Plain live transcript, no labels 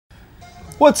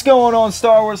What's going on,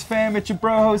 Star Wars fam? It's your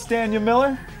bro host, Daniel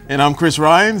Miller. And I'm Chris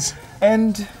Ryans.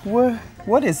 And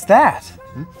what is that?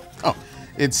 Oh,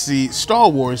 it's the Star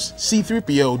Wars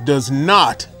C-3PO Does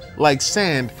Not Like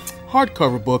Sand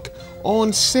hardcover book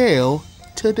on sale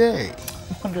today.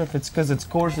 I wonder if it's because it's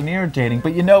coarse and irritating,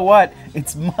 but you know what?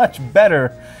 It's much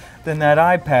better than that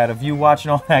iPad of you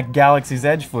watching all that Galaxy's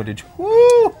Edge footage.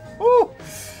 Woo! Woo!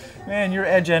 Man, your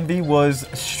Edge envy was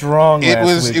strong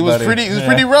last week, It was buddy.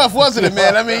 pretty rough, wasn't it,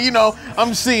 man? I mean, you know,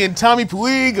 I'm seeing Tommy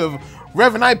Puig of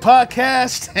Revenite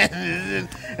Podcast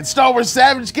and Star Wars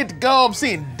Savage get to go. I'm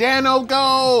seeing Dano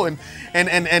go and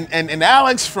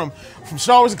Alex from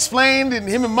Star Wars Explained, and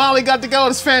him and Molly got to go.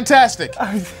 It's fantastic.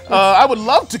 I would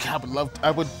love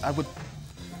to.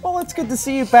 Well, it's good to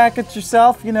see you back at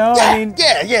yourself, you know? Yeah, I mean,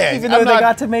 yeah. Even though they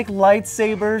got to make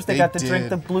lightsabers, they got to drink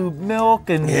the blue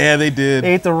milk, and yeah, they did.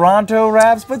 They ate the Ronto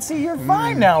wraps, but see, you're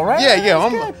fine now, right?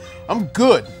 Yeah, I'm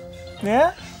good.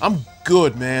 Yeah? I'm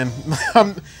good, man.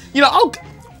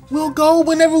 We'll go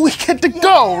whenever we get to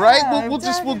go, right?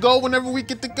 We'll go whenever we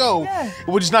get to go. Yeah.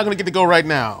 We're just not gonna get to go right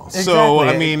now. Exactly. So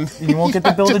I mean, you won't get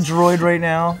to build a droid right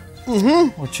now.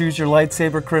 Mm-hmm. We'll choose your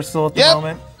lightsaber crystal at the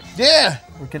moment. Yeah.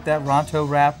 We'll get that Ronto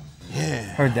wrap. Yeah.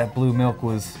 Heard that blue milk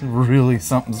was really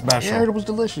something special. Yeah, I heard it was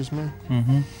delicious, man.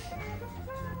 Mm-hmm.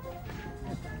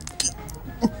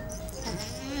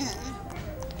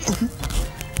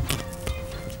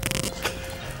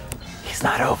 He's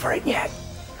not over it yet.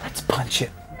 Let's punch it.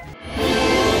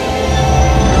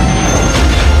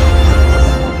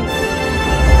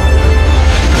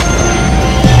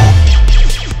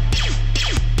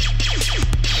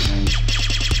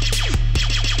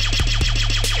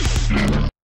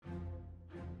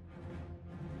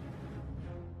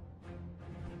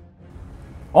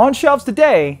 On shelves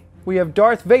today, we have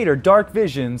Darth Vader Dark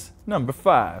Visions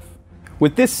 #5.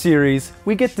 With this series,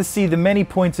 we get to see the many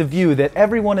points of view that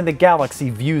everyone in the galaxy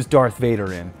views Darth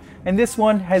Vader in, and this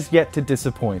one has yet to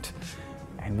disappoint.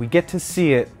 And we get to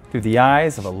see it through the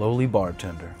eyes of a lowly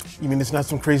bartender. You mean it's not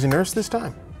some crazy nurse this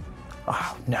time?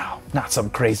 Oh, no, not some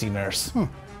crazy nurse.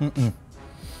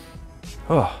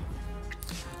 Oh.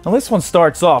 Now this one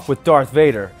starts off with Darth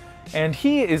Vader, and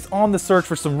he is on the search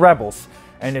for some rebels.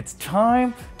 And it's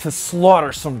time to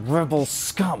slaughter some rebel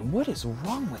scum. What is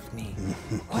wrong with me?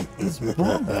 What is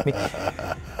wrong with me?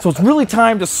 So it's really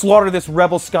time to slaughter this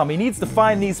rebel scum. He needs to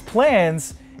find these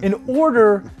plans in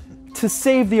order to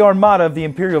save the armada of the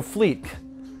Imperial fleet.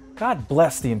 God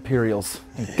bless the Imperials,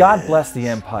 and God bless the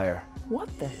Empire. What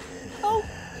the hell?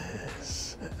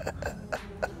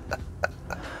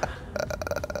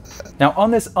 Now, on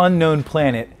this unknown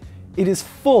planet, it is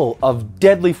full of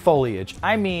deadly foliage.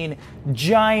 I mean,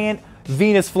 giant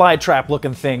Venus flytrap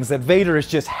looking things that Vader is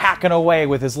just hacking away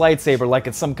with his lightsaber like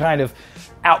it's some kind of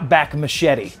outback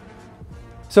machete.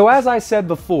 So as I said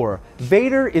before,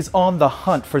 Vader is on the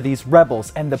hunt for these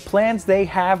rebels and the plans they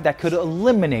have that could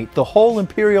eliminate the whole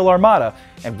Imperial Armada.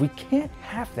 And we can't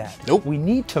have that. Nope. We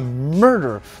need to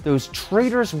murder those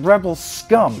traitorous rebel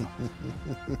scum.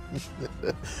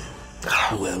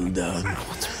 Well done.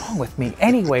 What's wrong with me?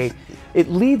 Anyway, it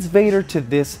leads Vader to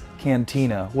this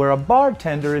cantina where a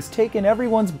bartender is taking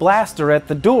everyone's blaster at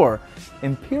the door,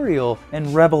 Imperial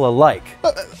and Rebel alike.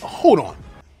 Hold on.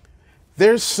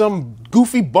 There's some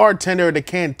goofy bartender at the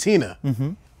cantina,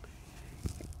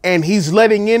 and he's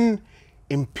letting in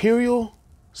Imperial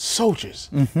soldiers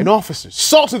and officers,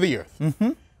 salt of the earth,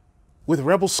 with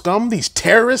rebel scum, these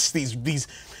terrorists,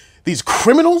 these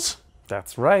criminals.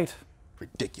 That's right.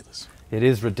 Ridiculous. It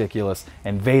is ridiculous,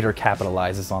 and Vader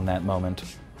capitalizes on that moment.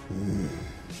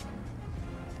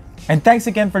 And thanks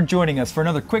again for joining us for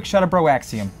another quick shot of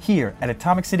BROAXIUM here at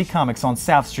Atomic City Comics on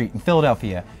South Street in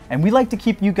Philadelphia. And we like to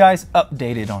keep you guys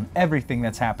updated on everything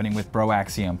that's happening with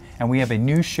BROAXIUM. And we have a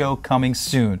new show coming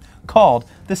soon called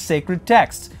The Sacred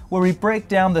Texts, where we break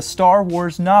down the Star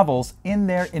Wars novels in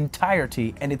their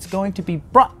entirety, and it's going to be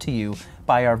brought to you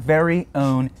by our very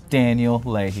own Daniel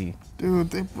Leahy.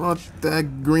 Dude, they brought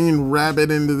that green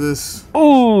rabbit into this.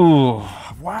 Ooh,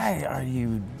 why are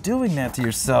you doing that to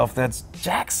yourself? That's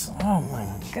Jax. Oh my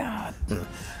God.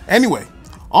 Anyway,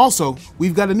 also,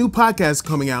 we've got a new podcast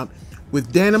coming out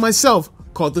with Dan and myself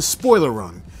called The Spoiler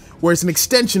Run, where it's an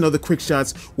extension of the Quick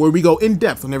Shots where we go in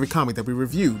depth on every comic that we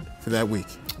reviewed for that week.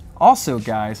 Also,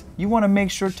 guys, you want to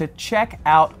make sure to check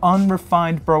out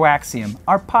Unrefined BROAXIUM,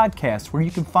 our podcast, where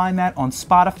you can find that on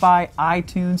Spotify,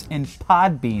 iTunes, and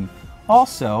Podbean.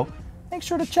 Also, make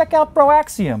sure to check out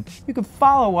BROAXIUM. You can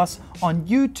follow us on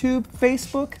YouTube,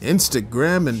 Facebook,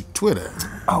 Instagram, and Twitter.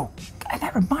 Oh, and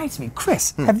that reminds me,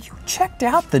 Chris, have you checked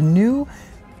out the new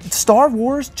Star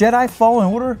Wars Jedi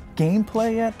Fallen Order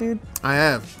gameplay yet, dude? I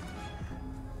have.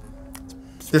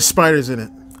 There's spiders in it.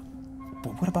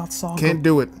 But what about Saw? Can't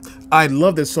do it. I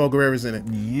love that Saw Gerrera's in it.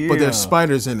 Yeah. But there's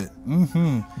spiders in it.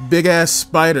 Mm-hmm. Big ass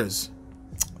spiders.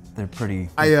 They're pretty.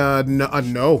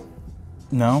 No.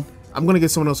 No? I'm gonna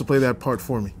get someone else to play that part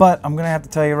for me. But I'm gonna have to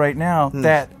tell you right now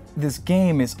that this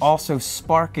game is also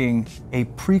sparking a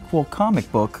prequel comic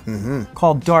book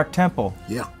called Dark Temple.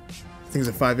 Yeah. I think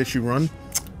it's a 5-issue run.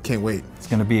 Can't wait. It's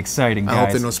gonna be exciting, guys. I hope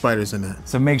there are no spiders in that.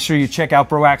 So make sure you check out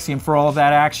BROAXIUM for all of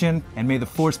that action, and may the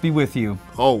Force be with you.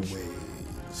 Always.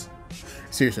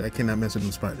 Seriously, I cannot mess with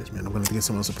them spiders, man. I'm gonna have to get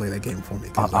someone else to play that game for me.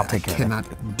 I'll take care of it. I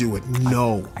cannot do it.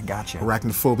 No. I got you.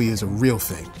 Arachnophobia is a real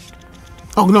thing.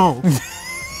 Oh, no.